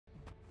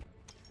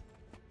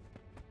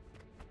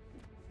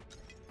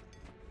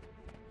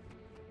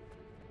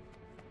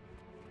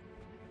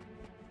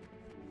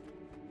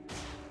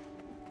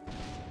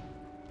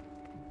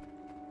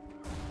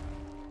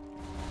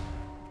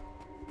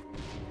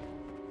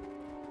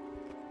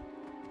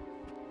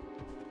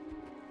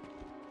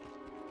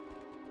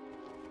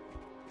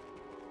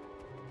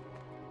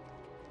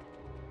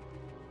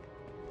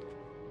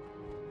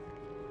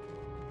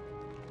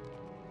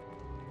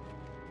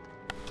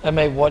I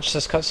might watch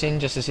this cutscene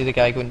just to see the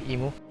guy going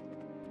emo.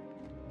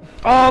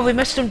 Oh, we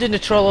missed him doing the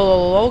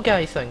trollololol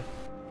guy thing.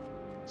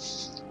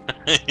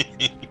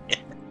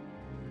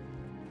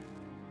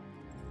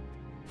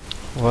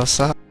 What's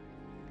that?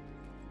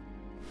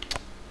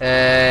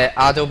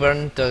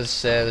 Adelburn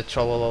does the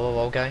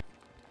trollololol guy.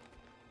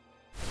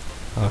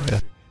 Oh yeah.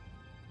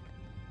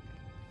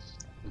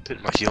 I'm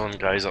putting my healing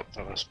guys up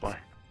for this boy.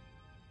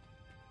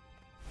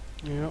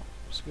 Yeah,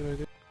 that's a good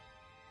idea.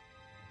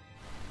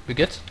 We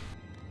good?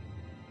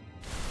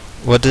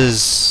 What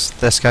does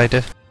this guy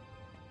do?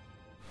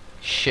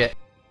 Shit.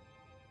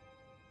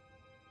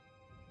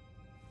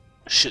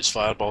 Shoots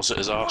fireballs at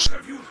his arse.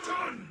 What have you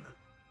done?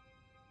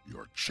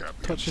 Your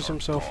champions Touches are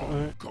himself at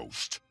gone, night.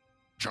 Ghost.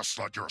 Just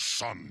like your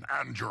son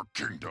and your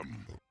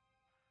kingdom.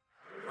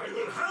 I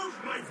will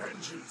have my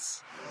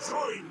vengeance.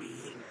 Join me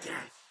in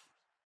death.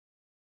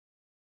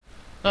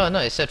 Oh no,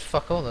 it said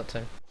fuck all that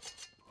time.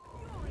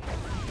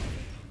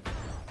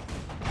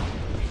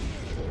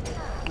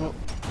 Oh.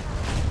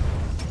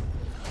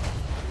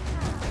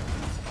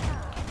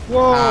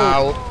 Whoa!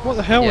 Ow. What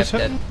the hell Yep, was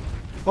hitting? dead.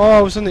 Oh,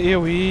 I was in the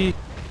AoE.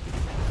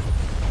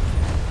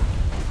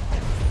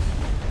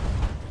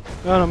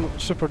 And I'm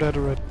super dead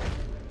already.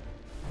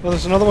 Oh,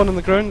 there's another one on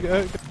the ground. Get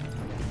out.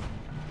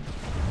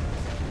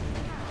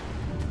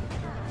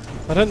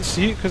 I didn't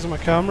see it because of my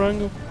camera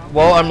angle.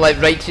 Well, I'm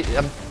like right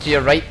to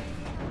your right.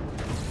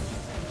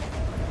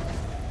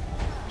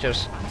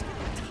 Cheers.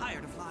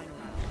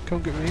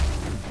 Come get me.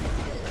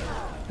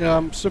 Yeah,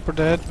 I'm super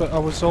dead, but I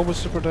was always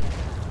super dead.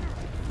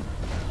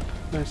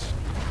 Nice.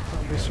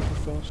 That'll be super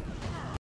fast.